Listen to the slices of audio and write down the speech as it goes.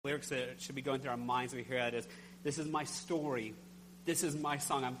Lyrics that should be going through our minds when we hear that is, this is my story. This is my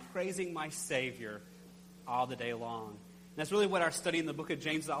song. I'm praising my Savior all the day long. And that's really what our study in the book of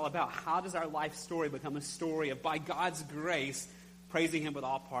James is all about. How does our life story become a story of, by God's grace, praising Him with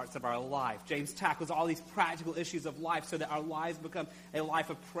all parts of our life? James tackles all these practical issues of life so that our lives become a life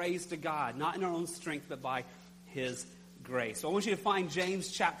of praise to God, not in our own strength, but by His grace. So I want you to find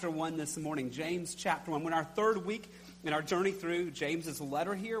James chapter 1 this morning. James chapter 1. We're in our third week in our journey through James's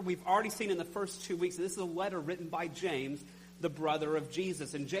letter here. We've already seen in the first 2 weeks that this is a letter written by James, the brother of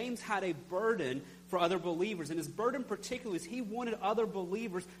Jesus. And James had a burden for other believers. And his burden particularly is he wanted other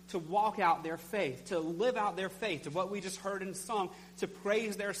believers to walk out their faith, to live out their faith, to what we just heard in song, to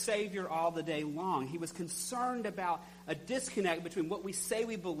praise their Savior all the day long. He was concerned about a disconnect between what we say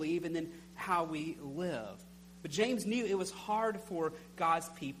we believe and then how we live. But James knew it was hard for God's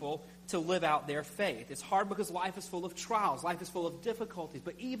people to live out their faith. It's hard because life is full of trials. Life is full of difficulties.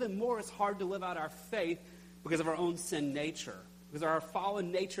 But even more, it's hard to live out our faith because of our own sin nature. Because of our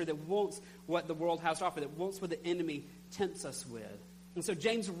fallen nature that wants what the world has to offer, that wants what the enemy tempts us with. And so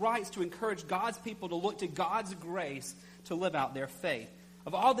James writes to encourage God's people to look to God's grace to live out their faith.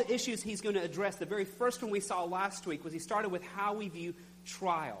 Of all the issues he's going to address, the very first one we saw last week was he started with how we view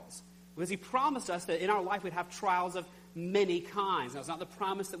trials. Because he promised us that in our life we'd have trials of many kinds. Now, it's not the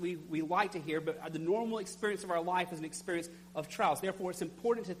promise that we like to hear, but the normal experience of our life is an experience of trials. Therefore, it's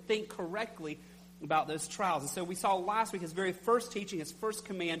important to think correctly about those trials. And so we saw last week his very first teaching, his first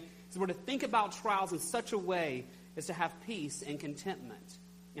command, is we're to think about trials in such a way as to have peace and contentment.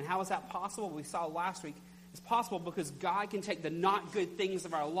 And how is that possible? We saw last week it's possible because God can take the not good things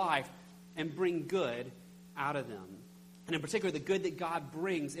of our life and bring good out of them. And in particular, the good that God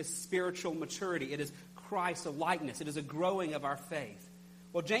brings is spiritual maturity. It is Christ-likeness. It is a growing of our faith.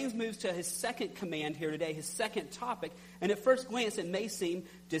 Well, James moves to his second command here today, his second topic. And at first glance, it may seem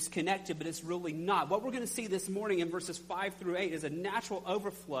disconnected, but it's really not. What we're going to see this morning in verses 5 through 8 is a natural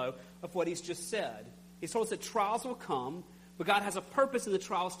overflow of what he's just said. He's told us that trials will come, but God has a purpose in the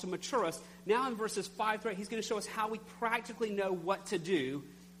trials to mature us. Now in verses 5 through 8, he's going to show us how we practically know what to do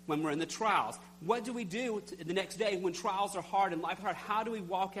when we're in the trials. What do we do the next day when trials are hard and life is hard? How do we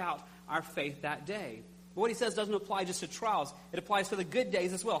walk out our faith that day? But what he says doesn't apply just to trials. It applies to the good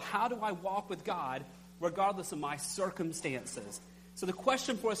days as well. How do I walk with God regardless of my circumstances? So the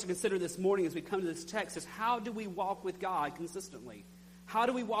question for us to consider this morning as we come to this text is, how do we walk with God consistently? How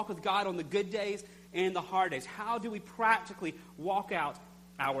do we walk with God on the good days and the hard days? How do we practically walk out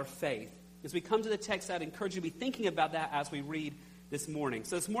our faith? As we come to the text, I'd encourage you to be thinking about that as we read this morning.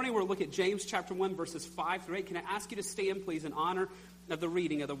 So this morning we're looking at James chapter 1, verses 5 through 8. Can I ask you to stand, please, in honor of the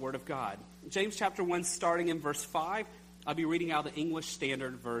reading of the Word of God? James chapter 1, starting in verse 5, I'll be reading out the English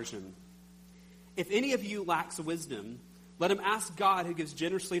Standard Version. If any of you lacks wisdom, let him ask God, who gives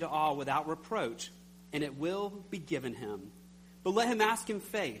generously to all without reproach, and it will be given him. But let him ask in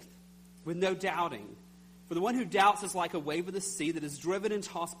faith, with no doubting. For the one who doubts is like a wave of the sea that is driven and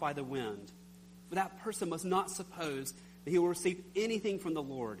tossed by the wind. For that person must not suppose that he will receive anything from the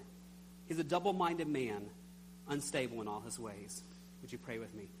Lord. He's a double-minded man, unstable in all his ways. Would you pray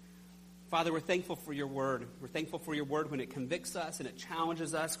with me? Father, we're thankful for your word. We're thankful for your word when it convicts us and it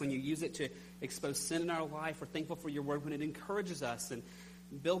challenges us, when you use it to expose sin in our life. We're thankful for your word when it encourages us and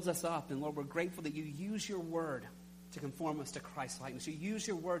builds us up. And Lord, we're grateful that you use your word to conform us to Christ's likeness. You use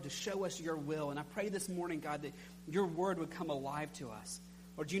your word to show us your will. And I pray this morning, God, that your word would come alive to us.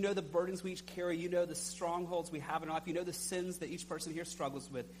 Lord, you know the burdens we each carry. You know the strongholds we have in our life. You know the sins that each person here struggles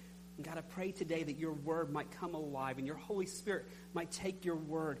with. And God, I pray today that your word might come alive and your Holy Spirit might take your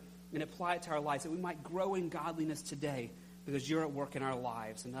word and apply it to our lives, that we might grow in godliness today because you're at work in our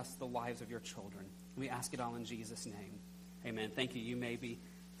lives and thus the lives of your children. And we ask it all in Jesus' name. Amen. Thank you. You may be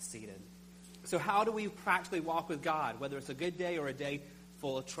seated. So how do we practically walk with God, whether it's a good day or a day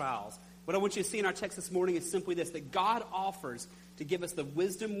full of trials? What I want you to see in our text this morning is simply this, that God offers to give us the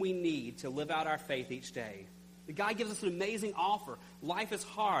wisdom we need to live out our faith each day. That God gives us an amazing offer. Life is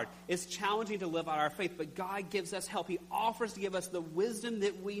hard. It's challenging to live out our faith, but God gives us help. He offers to give us the wisdom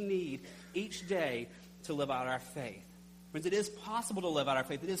that we need each day to live out our faith. Friends, it is possible to live out our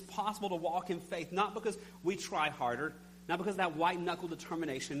faith. It is possible to walk in faith, not because we try harder, not because of that white-knuckle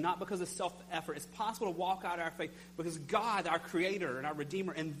determination, not because of self-effort. It's possible to walk out our faith because God, our Creator and our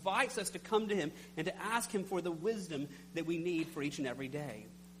Redeemer, invites us to come to Him and to ask Him for the wisdom that we need for each and every day.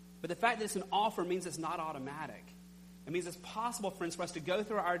 But the fact that it's an offer means it's not automatic. It means it's possible, friends, for us to go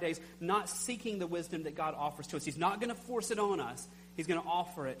through our days not seeking the wisdom that God offers to us. He's not going to force it on us. He's going to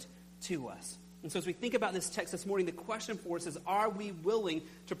offer it to us. And so as we think about this text this morning, the question for us is, are we willing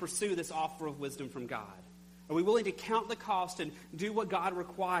to pursue this offer of wisdom from God? Are we willing to count the cost and do what God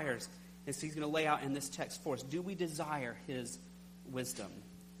requires? And so he's going to lay out in this text for us. Do we desire his wisdom?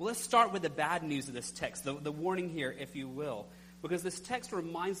 Well, let's start with the bad news of this text, the warning here, if you will. Because this text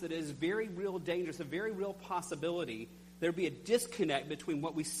reminds that it is very real dangerous, a very real possibility there be a disconnect between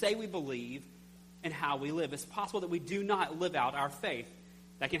what we say we believe and how we live. It's possible that we do not live out our faith.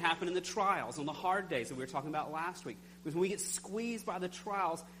 That can happen in the trials, on the hard days that we were talking about last week. Because when we get squeezed by the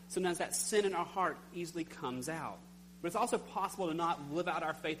trials, sometimes that sin in our heart easily comes out. But it's also possible to not live out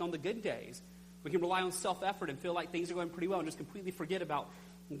our faith on the good days. We can rely on self-effort and feel like things are going pretty well and just completely forget about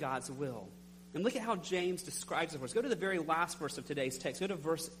God's will. And look at how James describes it for us. Go to the very last verse of today's text. Go to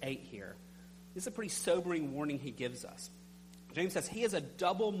verse 8 here. This is a pretty sobering warning he gives us. James says, he is a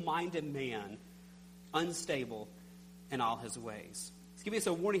double-minded man, unstable in all his ways. He's giving us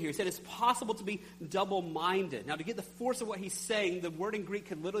a warning here. He said it's possible to be double-minded. Now, to get the force of what he's saying, the word in Greek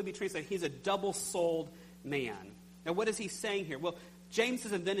could literally be translated, he's a double-souled man. Now, what is he saying here? Well, James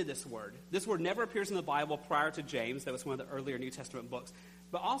has invented this word. This word never appears in the Bible prior to James. That was one of the earlier New Testament books.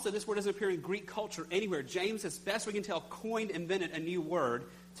 But also, this word doesn't appear in Greek culture anywhere. James, as best we can tell, invented a new word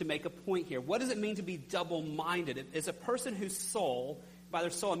to make a point here. What does it mean to be double-minded? It's a person whose soul, by their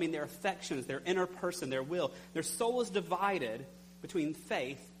soul I mean their affections, their inner person, their will. Their soul is divided between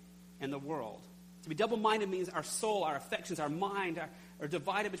faith and the world. To be double-minded means our soul, our affections, our mind are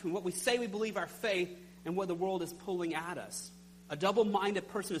divided between what we say we believe our faith and what the world is pulling at us. A double-minded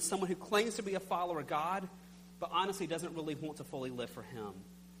person is someone who claims to be a follower of God, but honestly doesn't really want to fully live for him.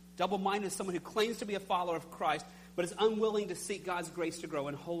 Double-minded is someone who claims to be a follower of Christ, but is unwilling to seek God's grace to grow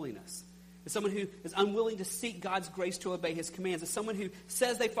in holiness. It's someone who is unwilling to seek God's grace to obey his commands. It's someone who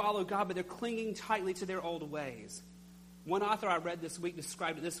says they follow God, but they're clinging tightly to their old ways. One author I read this week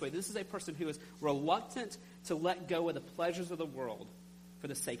described it this way. This is a person who is reluctant to let go of the pleasures of the world for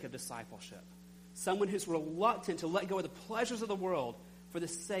the sake of discipleship. Someone who's reluctant to let go of the pleasures of the world for the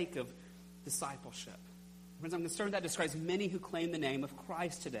sake of discipleship. Friends, I'm concerned that describes many who claim the name of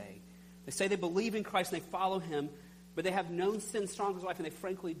Christ today. They say they believe in Christ and they follow him, but they have known sin strong in their life and they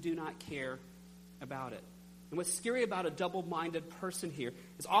frankly do not care about it. And what's scary about a double-minded person here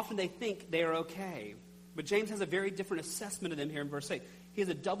is often they think they are okay. But James has a very different assessment of them here in verse 8. He is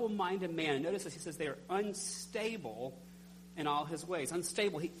a double-minded man. And notice this, he says they are unstable in all his ways.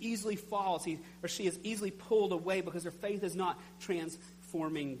 Unstable. He easily falls. He or she is easily pulled away because their faith is not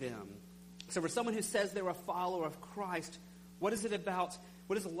transforming them. So for someone who says they're a follower of Christ, what is it about,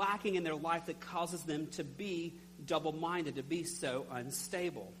 what is lacking in their life that causes them to be double-minded, to be so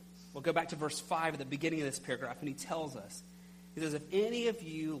unstable? We'll go back to verse 5 at the beginning of this paragraph, and he tells us. He says, if any of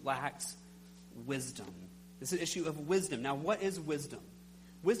you lacks wisdom. This is an issue of wisdom. Now, what is wisdom?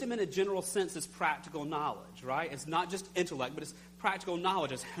 Wisdom in a general sense is practical knowledge, right? It's not just intellect, but it's practical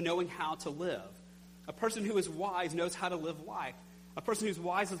knowledge. It's knowing how to live. A person who is wise knows how to live life. A person who's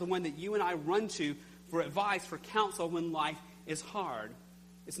wise is the one that you and I run to for advice, for counsel when life is hard.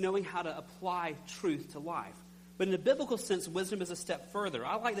 It's knowing how to apply truth to life. But in a biblical sense, wisdom is a step further.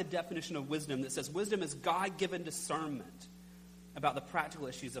 I like the definition of wisdom that says wisdom is God-given discernment about the practical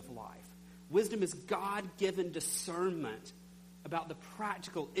issues of life. Wisdom is God-given discernment about the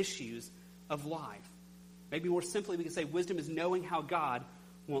practical issues of life. Maybe more simply, we could say wisdom is knowing how God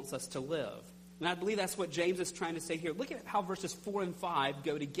wants us to live. And I believe that's what James is trying to say here. Look at how verses 4 and 5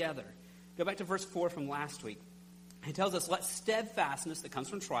 go together. Go back to verse 4 from last week. He tells us, let steadfastness that comes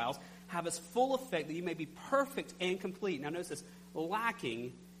from trials have its full effect that you may be perfect and complete. Now notice this,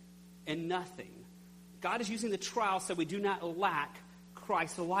 lacking in nothing. God is using the trials so we do not lack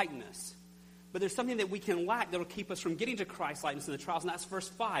Christ-likeness. But there's something that we can lack that will keep us from getting to Christ-likeness in the trials, and that's verse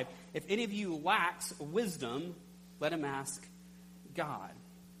 5. If any of you lacks wisdom, let him ask God.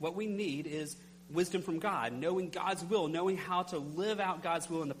 What we need is wisdom from God, knowing God's will, knowing how to live out God's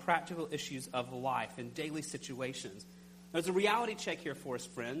will in the practical issues of life and daily situations. There's a reality check here for us,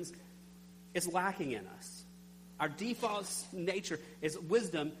 friends. It's lacking in us. Our default nature is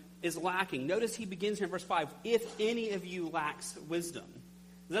wisdom is lacking. Notice he begins here in verse 5, if any of you lacks wisdom.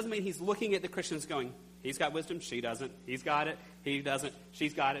 It doesn't mean he's looking at the Christians going, he's got wisdom, she doesn't. He's got it, he doesn't.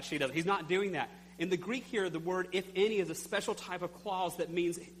 She's got it, she doesn't. He's not doing that. In the Greek here, the word if any is a special type of clause that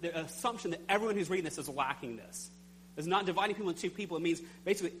means the assumption that everyone who's reading this is lacking this. It's not dividing people into two people. It means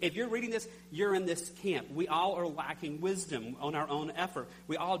basically if you're reading this, you're in this camp. We all are lacking wisdom on our own effort.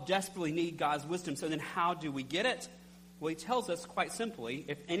 We all desperately need God's wisdom. So then how do we get it? Well, he tells us quite simply,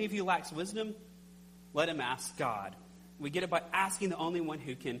 if any of you lacks wisdom, let him ask God. We get it by asking the only one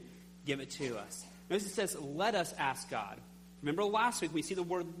who can give it to us. Notice it says, let us ask God. Remember last week we see the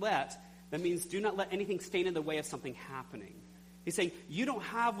word let. That means do not let anything stand in the way of something happening. He's saying, you don't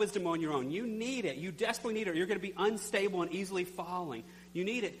have wisdom on your own. You need it. You desperately need it. Or you're going to be unstable and easily falling. You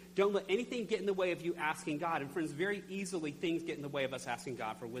need it. Don't let anything get in the way of you asking God. And friends, very easily things get in the way of us asking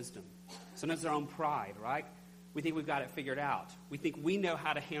God for wisdom. Sometimes it's our own pride, right? We think we've got it figured out. We think we know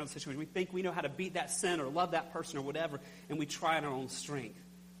how to handle the situation. We think we know how to beat that sin or love that person or whatever, and we try in our own strength.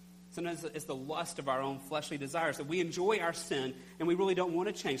 Sometimes it's the lust of our own fleshly desires that we enjoy our sin and we really don't want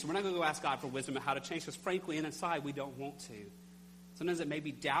to change. So we're not going to go ask God for wisdom on how to change because frankly, inside, we don't want to. Sometimes it may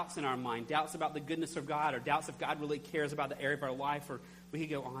be doubts in our mind, doubts about the goodness of God or doubts if God really cares about the area of our life, or we could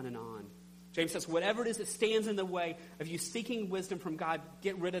go on and on. James says, whatever it is that stands in the way of you seeking wisdom from God,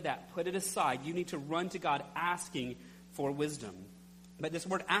 get rid of that. Put it aside. You need to run to God asking for wisdom. But this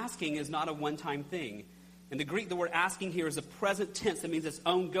word asking is not a one-time thing. In the Greek, the word asking here is a present tense. That means it's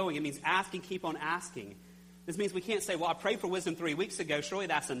ongoing. It means asking, keep on asking. This means we can't say, well, I prayed for wisdom 3 weeks ago. Surely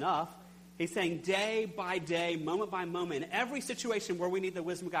that's enough. He's saying day by day, moment by moment, in every situation where we need the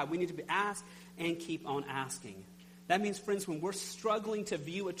wisdom of God, we need to be asked and keep on asking. That means, friends, when we're struggling to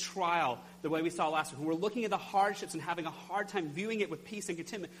view a trial the way we saw last week, when we're looking at the hardships and having a hard time viewing it with peace and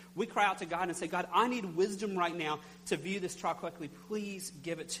contentment, we cry out to God and say, God, I need wisdom right now to view this trial correctly. Please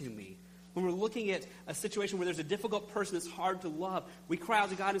give it to me. When we're looking at a situation where there's a difficult person that's hard to love, we cry out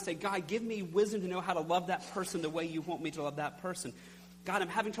to God and say, God, give me wisdom to know how to love that person the way you want me to love that person. God, I'm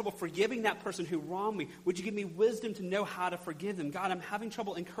having trouble forgiving that person who wronged me. Would you give me wisdom to know how to forgive them? God, I'm having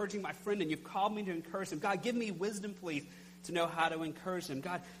trouble encouraging my friend, and you've called me to encourage them. God, give me wisdom, please, to know how to encourage them.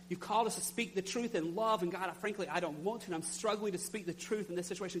 God, you've called us to speak the truth in love, and God, frankly, I don't want to, and I'm struggling to speak the truth in this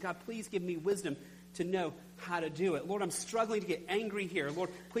situation. God, please give me wisdom to know how to do it. Lord, I'm struggling to get angry here.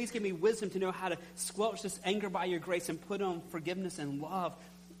 Lord, please give me wisdom to know how to squelch this anger by your grace and put on forgiveness and love.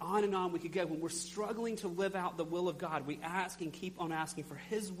 On and on we could go. When we're struggling to live out the will of God, we ask and keep on asking for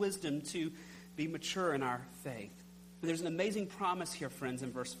his wisdom to be mature in our faith. And there's an amazing promise here, friends,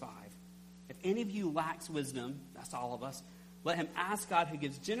 in verse 5. If any of you lacks wisdom, that's all of us, let him ask God, who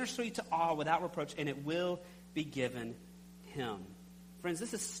gives generously to all without reproach, and it will be given him. Friends,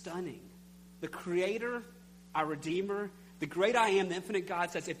 this is stunning. The Creator, our Redeemer, the great I am, the infinite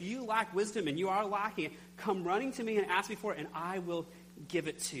God says, if you lack wisdom and you are lacking it, come running to me and ask me for it, and I will give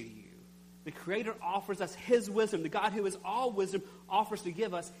it to you. The Creator offers us his wisdom. The God who is all wisdom offers to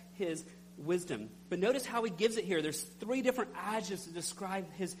give us his wisdom. But notice how he gives it here. There's 3 different adjectives to describe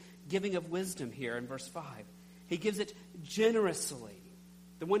his giving of wisdom here in verse 5. He gives it generously.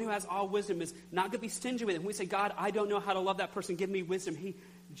 The one who has all wisdom is not going to be stingy with it. When we say, God, I don't know how to love that person, give me wisdom, he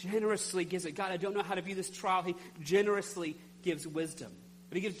generously gives it. God, I don't know how to view this trial, he generously gives wisdom.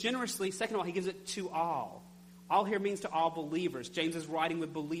 But he gives generously, second of all, he gives it to all. All here means to all believers. James is writing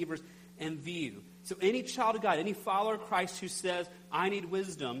with believers in view. So any child of God, any follower of Christ who says, I need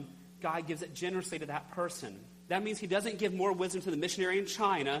wisdom, God gives it generously to that person. That means he doesn't give more wisdom to the missionary in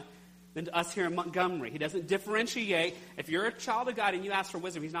China than to us here in Montgomery. He doesn't differentiate. If you're a child of God and you ask for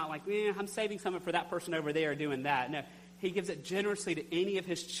wisdom, he's not like, I'm saving something for that person over there doing that. No, he gives it generously to any of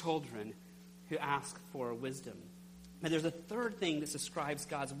his children who ask for wisdom. Now, there's a third thing that describes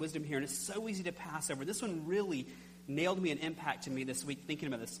God's wisdom here, and it's so easy to pass over. This one really nailed me and impacted me this week thinking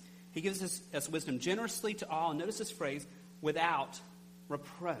about this. He gives us wisdom generously to all. And notice this phrase, without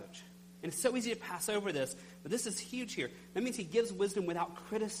reproach. And it's so easy to pass over this, but this is huge here. That means he gives wisdom without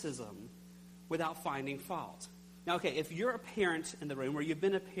criticism, without finding fault. Now, okay, if you're a parent in the room or you've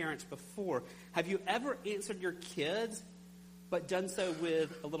been a parent before, have you ever answered your kids but done so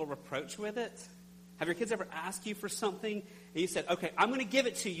with a little reproach with it? Have your kids ever asked you for something and you said, okay, I'm going to give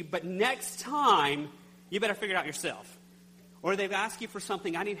it to you, but next time you better figure it out yourself? Or they've asked you for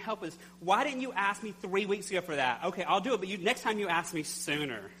something, I need help with this. Why didn't you ask me 3 weeks ago for that? Okay, I'll do it, but next time you ask me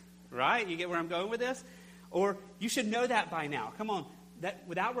sooner. Right? You get where I'm going with this? Or you should know that by now. Come on. That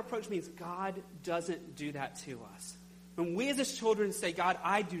without reproach means God doesn't do that to us. When we as his children say, God,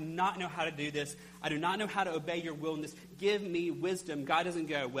 I do not know how to do this. I do not know how to obey your will in this. Give me wisdom. God doesn't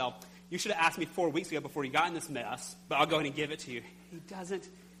go, well, you should have asked me 4 weeks ago before you got in this mess, but I'll go ahead and give it to you. He doesn't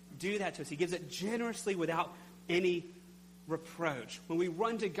do that to us. He gives it generously without any reproach. When we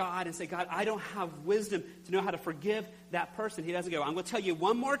run to God and say, God, I don't have wisdom to know how to forgive that person, he doesn't go, I'm going to tell you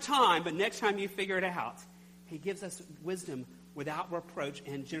one more time, but next time you figure it out. He gives us wisdom without reproach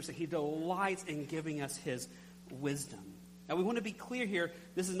and generously. He delights in giving us his wisdom. Now, we want to be clear here.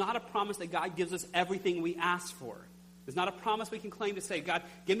 This is not a promise that God gives us everything we ask for. It's not a promise we can claim to say, God,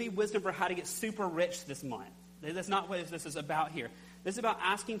 give me wisdom for how to get super rich this month. That's not what this is about here. This is about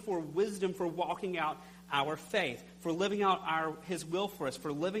asking for wisdom for walking out our faith, for living out his will for us,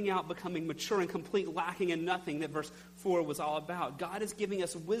 for living out becoming mature and complete, lacking in nothing that verse 4 was all about. God is giving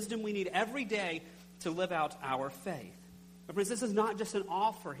us wisdom we need every day to live out our faith. But friends, this is not just an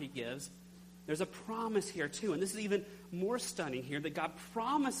offer he gives. There's a promise here too. And this is even more stunning here, that God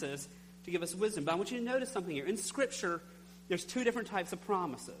promises to give us wisdom. But I want you to notice something here. In Scripture, there's two different types of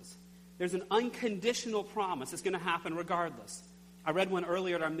promises. There's an unconditional promise that's going to happen regardless. I read one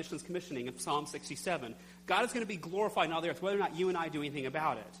earlier at our missions commissioning of Psalm 67. God is going to be glorified in all the earth, whether or not you and I do anything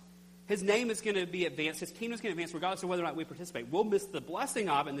about it. His name is going to be advanced. His kingdom is going to advance regardless of whether or not we participate. We'll miss the blessing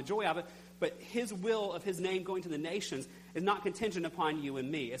of it and the joy of it, but his will of his name going to the nations is not contingent upon you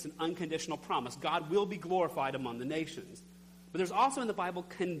and me. It's an unconditional promise. God will be glorified among the nations. But there's also in the Bible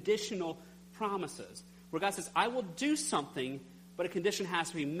conditional promises, where God says, I will do something, but a condition has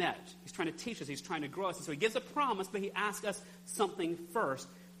to be met. He's trying to teach us. He's trying to grow us. And so he gives a promise, but he asks us something first.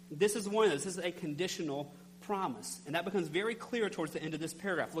 This is one of those. This is a conditional promise. And that becomes very clear towards the end of this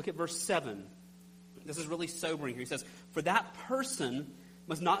paragraph. Look at verse 7. This is really sobering here. He says, for that person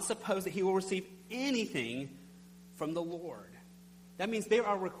must not suppose that he will receive anything from the Lord. That means there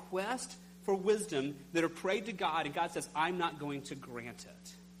are requests for wisdom that are prayed to God, and God says, I'm not going to grant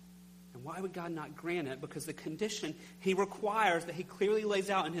it. And why would God not grant it? Because the condition he requires, that he clearly lays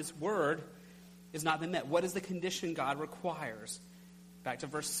out in his word, is not been met. What is the condition God requires? Back to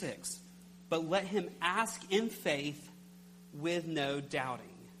verse 6. But let him ask in faith with no doubting.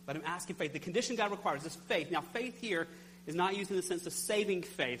 Let him ask in faith. The condition God requires is faith. Now, faith here is not used in the sense of saving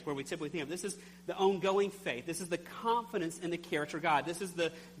faith, where we typically think of. This is the ongoing faith. This is the confidence in the character of God. This is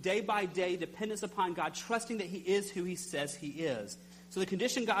the day-by-day dependence upon God, trusting that he is who he says he is. So the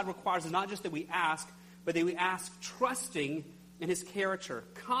condition God requires is not just that we ask, but that we ask trusting in his character,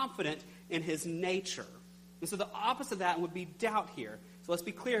 confident in his nature. And so the opposite of that would be doubt here. So let's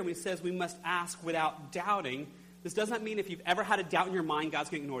be clear, when he says we must ask without doubting, this does not mean if you've ever had a doubt in your mind, God's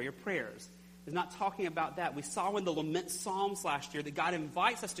going to ignore your prayers. It's not talking about that. We saw in the Lament Psalms last year that God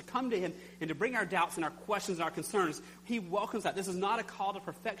invites us to come to him and to bring our doubts and our questions and our concerns. He welcomes that. This is not a call to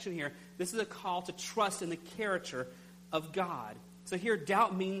perfection here. This is a call to trust in the character of God. So here,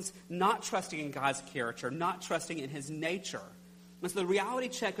 doubt means not trusting in God's character, not trusting in his nature. And so the reality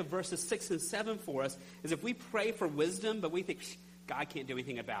check of verses 6 and 7 for us is if we pray for wisdom, but we think, God can't do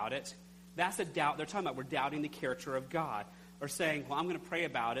anything about it, that's a doubt. They're talking about we're doubting the character of God. Or saying, well, I'm going to pray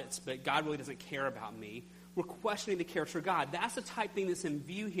about it, but God really doesn't care about me. We're questioning the character of God. That's the type of thing that's in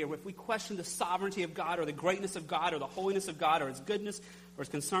view here. If we question the sovereignty of God or the greatness of God or the holiness of God or his goodness or his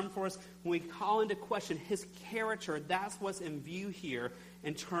concern for us, when we call into question his character, that's what's in view here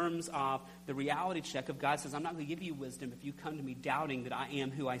in terms of the reality check of God says, I'm not going to give you wisdom if you come to me doubting that I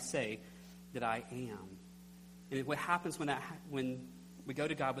am who I say that I am. And what happens when we go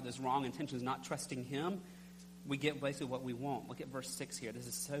to God with those wrong intentions, not trusting him, we get basically what we want. Look at verse 6 here. This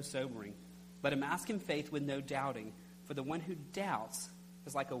is so sobering. Let him ask in faith with no doubting. For the one who doubts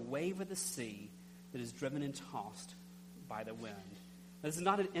is like a wave of the sea that is driven and tossed by the wind. Now, this is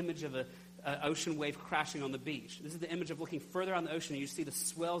not an image of an ocean wave crashing on the beach. This is the image of looking further on the ocean. And you see the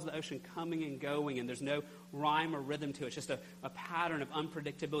swells of the ocean coming and going, and there's no rhyme or rhythm to it. It's just a pattern of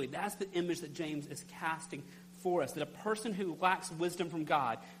unpredictability. That's the image that James is casting for us, that a person who lacks wisdom from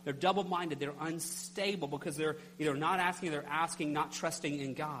God, they're double-minded, they're unstable because they're either not asking, they're asking, not trusting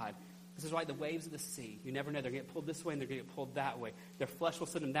in God. This is like the waves of the sea. You never know. They're going to get pulled this way and they're going to get pulled that way. Their flesh will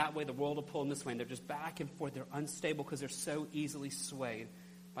send them that way, the world will pull them this way, and they're just back and forth. They're unstable because they're so easily swayed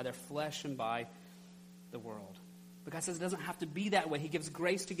by their flesh and by the world. But God says it doesn't have to be that way. He gives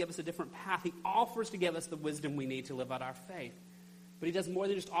grace to give us a different path. He offers to give us the wisdom we need to live out our faith. But he does more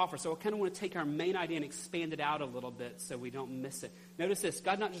than just offer. So I kind of want to take our main idea and expand it out a little bit so we don't miss it. Notice this.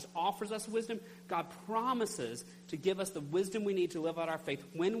 God not just offers us wisdom. God promises to give us the wisdom we need to live out our faith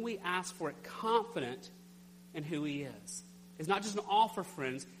when we ask for it confident in who he is. It's not just an offer,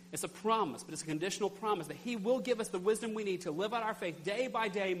 friends. It's a promise, but it's a conditional promise that he will give us the wisdom we need to live out our faith day by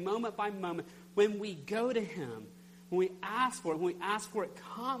day, moment by moment, when we go to him, when we ask for it, when we ask for it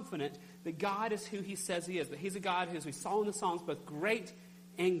confident that God is who he says he is, that he's a God who, as we saw in the Psalms, both great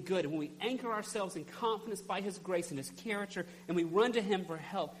and good. And when we anchor ourselves in confidence by his grace and his character, and we run to him for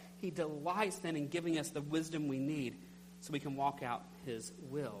help, he delights then in giving us the wisdom we need so we can walk out his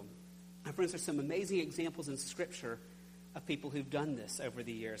will. And friends, there's some amazing examples in Scripture of people who've done this over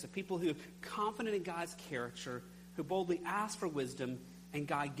the years, of people who are confident in God's character, who boldly ask for wisdom, and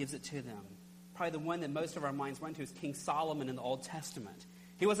God gives it to them. Probably the one that most of our minds went to is King Solomon in the Old Testament.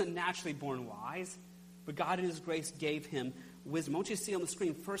 He wasn't naturally born wise, but God in his grace gave him wisdom. I want you to see on the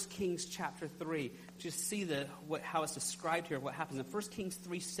screen 1 Kings chapter 3. Just see how it's described here, what happens. In 1 Kings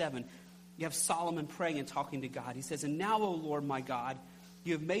 3:7, you have Solomon praying and talking to God. He says, "And now, O Lord my God,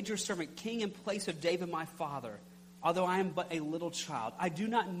 you have made your servant king in place of David my father. Although I am but a little child, I do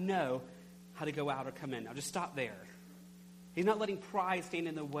not know how to go out or come in." Now just stop there. He's not letting pride stand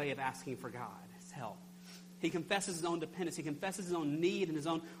in the way of asking for God's help. He confesses his own dependence. He confesses his own need and his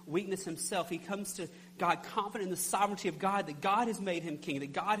own weakness himself. He comes to God confident in the sovereignty of God, that God has made him king,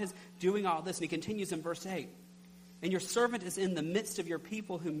 that God is doing all this. And he continues in verse 8. And your servant is in the midst of your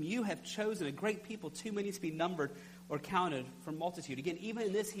people whom you have chosen, a great people, too many to be numbered or counted for multitude. Again, even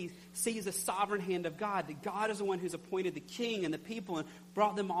in this, he sees the sovereign hand of God, that God is the one who's appointed the king and the people and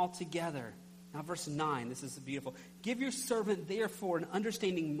brought them all together. Now, verse 9, this is beautiful. Give your servant, therefore, an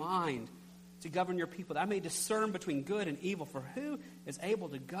understanding mind to govern your people, that I may discern between good and evil. For who is able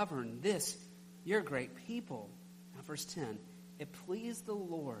to govern this, your great people? Now, verse 10, it pleased the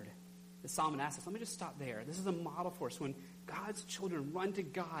Lord that Solomon asked us. Let me just stop there. This is a model for us when God's children run to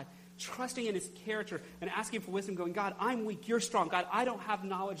God, trusting in his character and asking for wisdom, going, God, I'm weak, you're strong. God, I don't have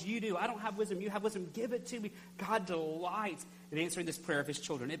knowledge, you do. I don't have wisdom, you have wisdom. Give it to me. God delights in answering this prayer of his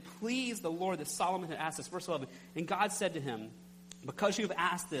children. It pleased the Lord that Solomon had asked us. Verse 11, and God said to him, because you have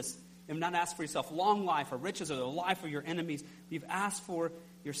asked this, and not asked for yourself long life or riches or the life of your enemies, you've asked for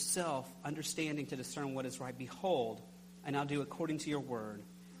yourself understanding to discern what is right. Behold, I now do according to your word.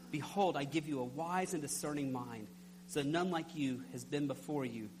 Behold, I give you a wise and discerning mind, so that none like you has been before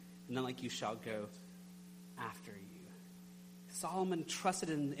you, and none like you shall go after you. Solomon trusted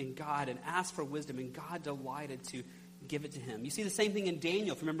in God and asked for wisdom, and God delighted to give it to him. You see the same thing in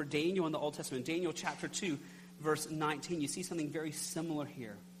Daniel. If you remember Daniel in the Old Testament, Daniel chapter 2, verse 19, you see something very similar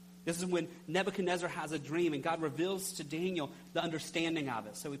here. This is when Nebuchadnezzar has a dream, and God reveals to Daniel the understanding of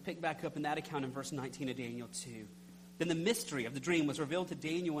it. So we pick back up in that account in verse 19 of Daniel 2. Then the mystery of the dream was revealed to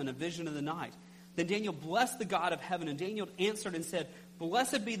Daniel in a vision of the night. Then Daniel blessed the God of heaven, and Daniel answered and said,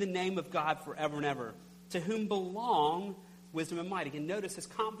 Blessed be the name of God forever and ever, to whom belong wisdom and might. Again, notice his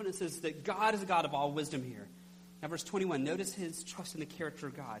confidence is that God is a God of all wisdom here. Now, verse 21, notice his trust in the character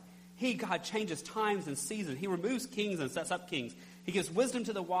of God. He, God, changes times and seasons. He removes kings and sets up kings. He gives wisdom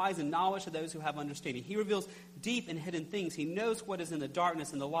to the wise and knowledge to those who have understanding. He reveals deep and hidden things. He knows what is in the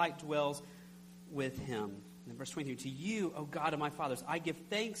darkness, and the light dwells with him. And in verse 23, to you, O God of my fathers, I give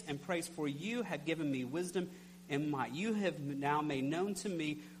thanks and praise, for you have given me wisdom and might. You have now made known to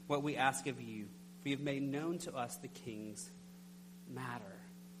me what we ask of you, for you have made known to us the king's matter.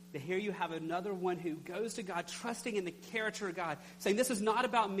 That here you have another one who goes to God, trusting in the character of God, saying, this is not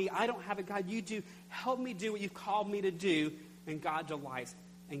about me. I don't have it. God, you do. Help me do what you've called me to do. And God delights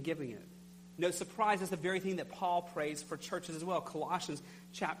in giving it. No surprise, that's the very thing that Paul prays for churches as well. Colossians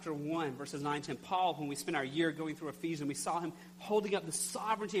chapter 1, verses 9 and 10. Paul, when we spent our year going through Ephesians, we saw him holding up the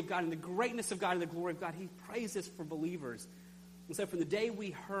sovereignty of God and the greatness of God and the glory of God. He prays this for believers. And so from the day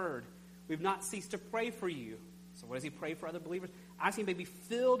we heard, we've not ceased to pray for you. So what does he pray for other believers? Asking they be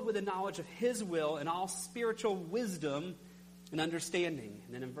filled with the knowledge of his will and all spiritual wisdom and understanding.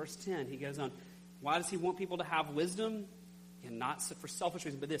 And then in verse 10, he goes on, why does he want people to have wisdom? And not for selfish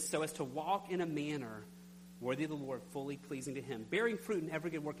reasons, but this, so as to walk in a manner worthy of the Lord, fully pleasing to him, bearing fruit in every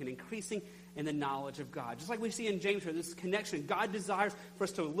good work and increasing in the knowledge of God. Just like we see in James here, this connection. God desires for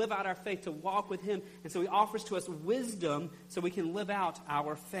us to live out our faith, to walk with him. And so he offers to us wisdom so we can live out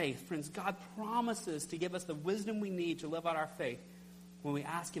our faith. Friends, God promises to give us the wisdom we need to live out our faith when we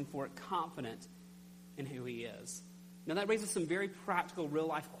ask him for it, confident in who he is. Now that raises some very practical,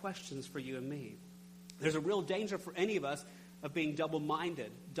 real-life questions for you and me. There's a real danger for any of us of being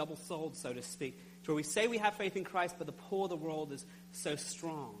double-minded, double-souled, so to speak, to where we say we have faith in Christ, but the pull of the world is so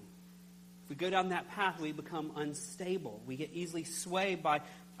strong. If we go down that path, we become unstable. We get easily swayed by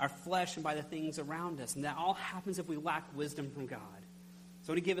our flesh and by the things around us. And that all happens if we lack wisdom from God. So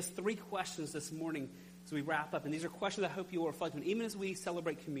I want to give us 3 questions this morning as we wrap up. And these are questions I hope you will reflect on, even as we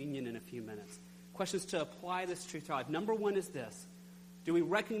celebrate communion in a few minutes. Questions to apply this truth to life. Number 1 is this. Do we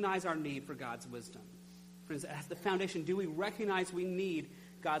recognize our need for God's wisdom? Friends, as the foundation, do we recognize we need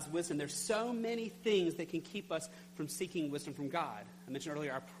God's wisdom? There's so many things that can keep us from seeking wisdom from God. I mentioned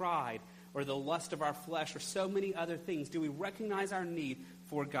earlier our pride or the lust of our flesh or so many other things. Do we recognize our need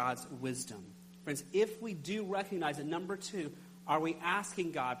for God's wisdom? Friends, if we do recognize it, number 2, are we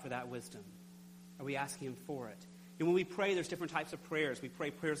asking God for that wisdom? Are we asking him for it? And when we pray, there's different types of prayers. We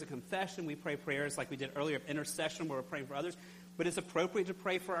pray prayers of confession. We pray prayers like we did earlier of intercession where we're praying for others. But it's appropriate to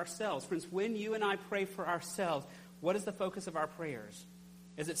pray for ourselves. Friends, when you and I pray for ourselves, what is the focus of our prayers?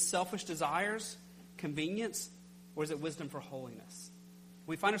 Is it selfish desires, convenience, or is it wisdom for holiness?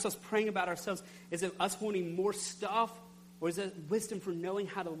 When we find ourselves praying about ourselves, is it us wanting more stuff, or is it wisdom for knowing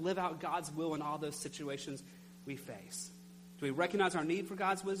how to live out God's will in all those situations we face? Do we recognize our need for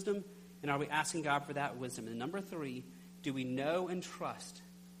God's wisdom, and are we asking God for that wisdom? And number 3, do we know and trust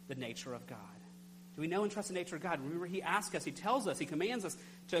the nature of God? Do we know and trust the nature of God? Remember, he asks us, he tells us, he commands us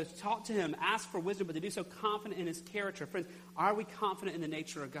to talk to him, ask for wisdom, but to do so confident in his character. Friends, are we confident in the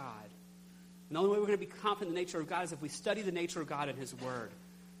nature of God? And the only way we're going to be confident in the nature of God is if we study the nature of God in his word.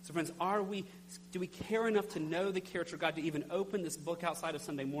 So friends, do we care enough to know the character of God to even open this book outside of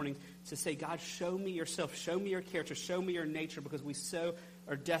Sunday morning to say, God, show me yourself, show me your character, show me your nature, because we so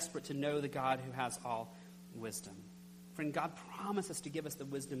are desperate to know the God who has all wisdom. Friend, God promises to give us the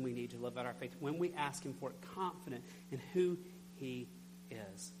wisdom we need to live out our faith when we ask him for it, confident in who he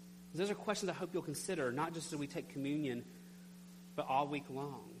is. Those are questions I hope you'll consider, not just as we take communion, but all week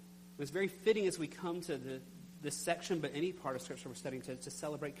long. It's very fitting as we come to this section, but any part of Scripture we're studying, to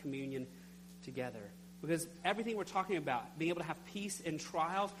celebrate communion together. Because everything we're talking about, being able to have peace in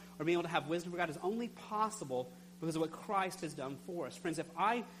trials or being able to have wisdom for God, is only possible because of what Christ has done for us. Friends, if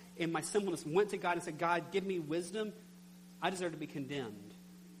I, in my sinfulness, went to God and said, God, give me wisdom, I deserve to be condemned.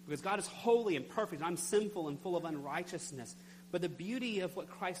 Because God is holy and perfect, and I'm sinful and full of unrighteousness. But the beauty of what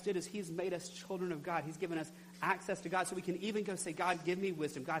Christ did is he's made us children of God. He's given us access to God, so we can even go say, God, give me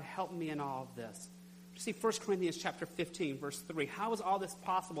wisdom. God, help me in all of this. See 1 Corinthians chapter 15, verse 3. How is all this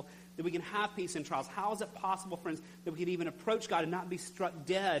possible that we can have peace in trials? How is it possible, friends, that we can even approach God and not be struck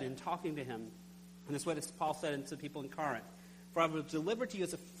dead in talking to him? And that's what Paul said to the people in Corinth. For I will deliver to you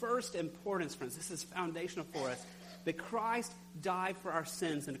as of first importance, friends. This is foundational for us. That Christ died for our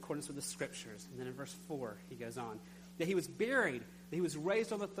sins in accordance with the Scriptures. And then in verse 4, he goes on. That he was buried, that he was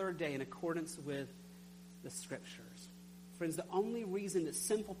raised on the third day in accordance with the Scriptures. Friends, the only reason that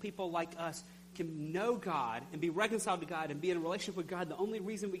sinful people like us can know God and be reconciled to God and be in a relationship with God, the only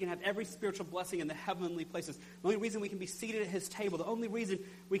reason we can have every spiritual blessing in the heavenly places, the only reason we can be seated at his table, the only reason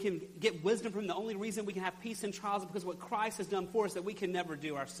we can get wisdom from him, the only reason we can have peace in trials is because of what Christ has done for us that we can never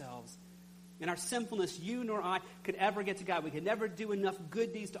do ourselves. In our sinfulness, you nor I could ever get to God. We could never do enough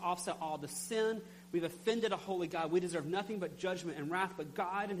good deeds to offset all the sin. We've offended a holy God. We deserve nothing but judgment and wrath. But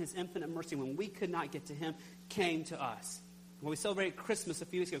God, in his infinite mercy, when we could not get to him, came to us. When we celebrated Christmas a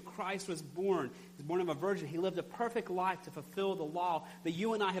few weeks ago, Christ was born. He was born of a virgin. He lived a perfect life to fulfill the law that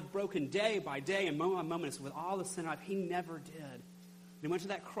you and I have broken day by day and moment by moment. So with all the sin in life, he never did. And he went to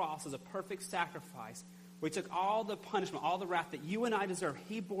that cross as a perfect sacrifice, where he took all the punishment, all the wrath that you and I deserve.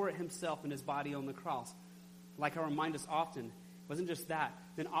 He bore it himself in his body on the cross. Like I remind us often, it wasn't just that.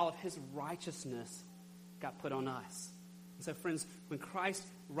 Then all of his righteousness got put on us. And so, friends, when Christ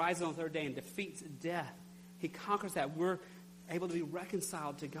rises on the third day and defeats death, he conquers that. We're able to be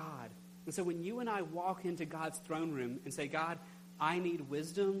reconciled to God. And so when you and I walk into God's throne room and say, God, I need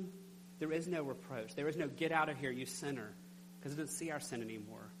wisdom, there is no reproach. There is no get out of here, you sinner, because he doesn't see our sin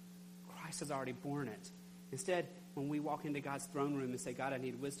anymore. Christ has already borne it. Instead, when we walk into God's throne room and say, God, I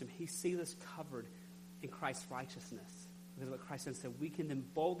need wisdom, he sees us covered in Christ's righteousness. Because of what Christ said, so we can then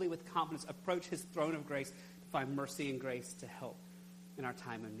boldly with confidence approach his throne of grace to find mercy and grace to help in our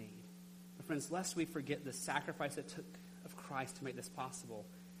time of need. But friends, lest we forget the sacrifice it took of Christ to make this possible,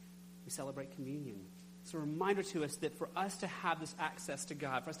 we celebrate communion. It's a reminder to us that for us to have this access to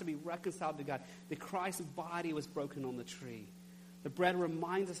God, for us to be reconciled to God, that Christ's body was broken on the tree. The bread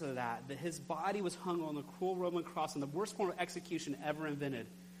reminds us of that his body was hung on the cruel Roman cross in the worst form of execution ever invented.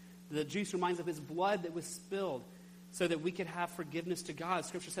 The juice reminds us of his blood that was spilled so that we could have forgiveness to God.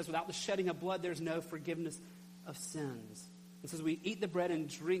 Scripture says without the shedding of blood, there's no forgiveness of sins. And so as we eat the bread and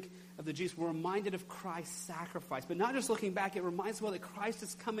drink of the juice, we're reminded of Christ's sacrifice. But not just looking back, it reminds us well that Christ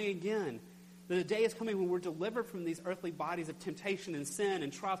is coming again. That a day is coming when we're delivered from these earthly bodies of temptation and sin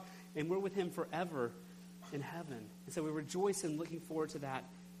and trials, and we're with him forever in heaven. And so we rejoice in looking forward to that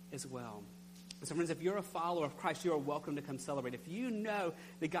as well. And so friends, if you're a follower of Christ, you are welcome to come celebrate. If you know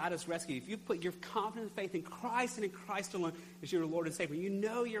that God has rescued you, if you've put your confident faith in Christ and in Christ alone as your Lord and Savior, you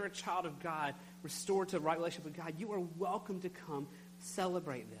know you're a child of God, restored to a right relationship with God, you are welcome to come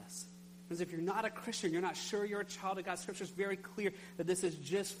celebrate this. Because if you're not a Christian, you're not sure you're a child of God, Scripture is very clear that this is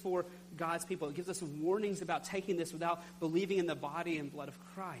just for God's people. It gives us warnings about taking this without believing in the body and blood of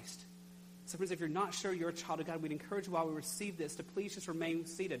Christ. So friends, if you're not sure you're a child of God, we'd encourage you while we receive this to please just remain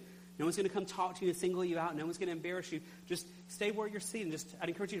seated. No one's going to come talk to you and single you out. No one's going to embarrass you. Just stay where you're seated. I'd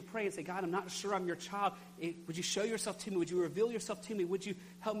encourage you to pray and say, God, I'm not sure I'm your child. Would you show yourself to me? Would you reveal yourself to me? Would you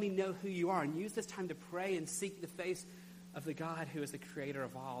help me know who you are? And use this time to pray and seek the face of the God who is the creator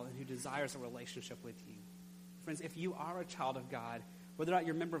of all and who desires a relationship with you. Friends, if you are a child of God, whether or not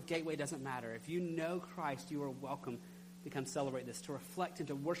you're a member of Gateway doesn't matter. If you know Christ, you are welcome to come celebrate this, to reflect and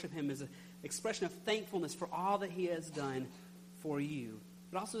to worship him as an expression of thankfulness for all that he has done for you.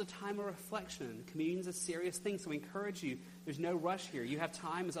 But also a time of reflection. Communion is a serious thing, so we encourage you. There's no rush here. You have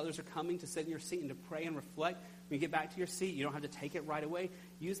time as others are coming to sit in your seat and to pray and reflect. When you get back to your seat, you don't have to take it right away.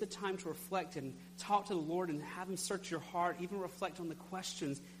 Use the time to reflect and talk to the Lord and have him search your heart. Even reflect on the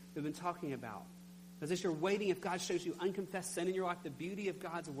questions we've been talking about. As you're waiting, if God shows you unconfessed sin in your life, the beauty of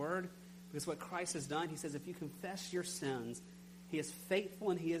God's word, because what Christ has done, he says, if you confess your sins, he is faithful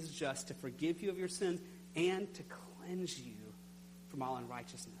and he is just to forgive you of your sins and to cleanse you from all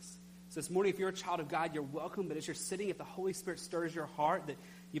unrighteousness. So this morning, if you're a child of God, you're welcome. But as you're sitting, if the Holy Spirit stirs your heart, that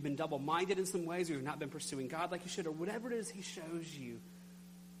you've been double-minded in some ways, or you've not been pursuing God like you should, or whatever it is he shows you,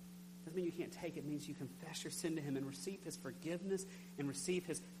 doesn't mean you can't take it. It means you confess your sin to him and receive his forgiveness and receive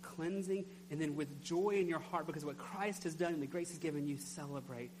his cleansing. And then with joy in your heart, because of what Christ has done and the grace he's given you,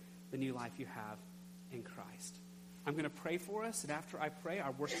 celebrate the new life you have in Christ. I'm going to pray for us, and after I pray,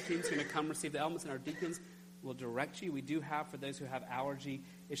 our worship team is going to come receive the elements, and our deacons will direct you. We do have, for those who have allergy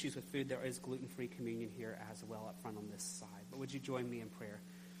issues with food, there is gluten-free communion here as well up front on this side. But would you join me in prayer?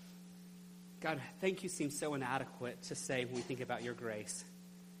 God, thank you seems so inadequate to say when we think about your grace.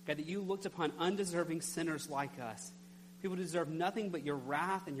 God, that you looked upon undeserving sinners like us, people who deserve nothing but your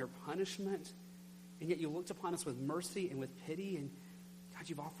wrath and your punishment, and yet you looked upon us with mercy and with pity, and God,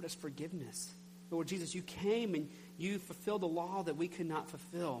 you've offered us forgiveness. Lord Jesus, you came and you fulfilled the law that we could not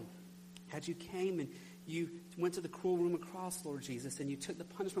fulfill. God, you came and you went to the cruel Roman cross, Lord Jesus, and you took the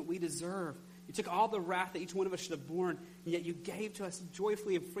punishment we deserve. You took all the wrath that each one of us should have borne, and yet you gave to us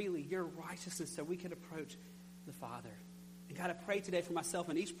joyfully and freely your righteousness so we could approach the Father. And God, I pray today for myself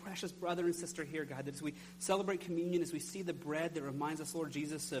and each precious brother and sister here, God, that as we celebrate communion, as we see the bread that reminds us, Lord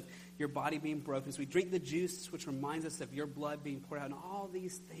Jesus, of your body being broken, as we drink the juice which reminds us of your blood being poured out, and all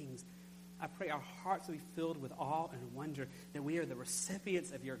these things, I pray our hearts will be filled with awe and wonder that we are the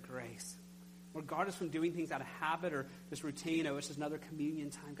recipients of your grace. Lord, guard us from doing things out of habit or just routine. Oh, it's just another communion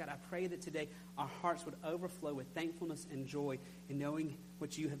time. God, I pray that today our hearts would overflow with thankfulness and joy in knowing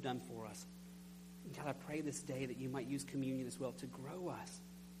what you have done for us. And God, I pray this day that you might use communion as well to grow us.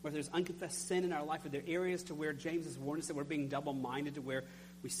 Where there's unconfessed sin in our life, are there areas to where James has warned us that we're being double-minded, to where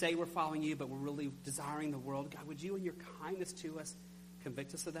we say we're following you, but we're really desiring the world? God, would you in your kindness to us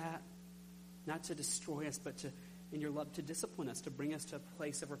convict us of that? Not to destroy us, but to, in your love, to discipline us, to bring us to a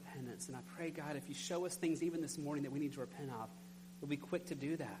place of repentance. And I pray, God, if you show us things even this morning that we need to repent of, we'll be quick to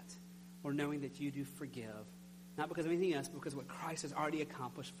do that. Or knowing that you do forgive. Not because of anything else, but because of what Christ has already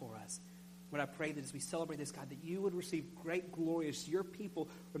accomplished for us. Lord, I pray that as we celebrate this, God, that you would receive great glory as your people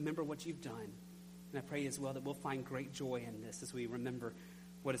remember what you've done. And I pray as well that we'll find great joy in this as we remember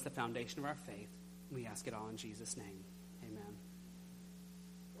what is the foundation of our faith. We ask it all in Jesus' name.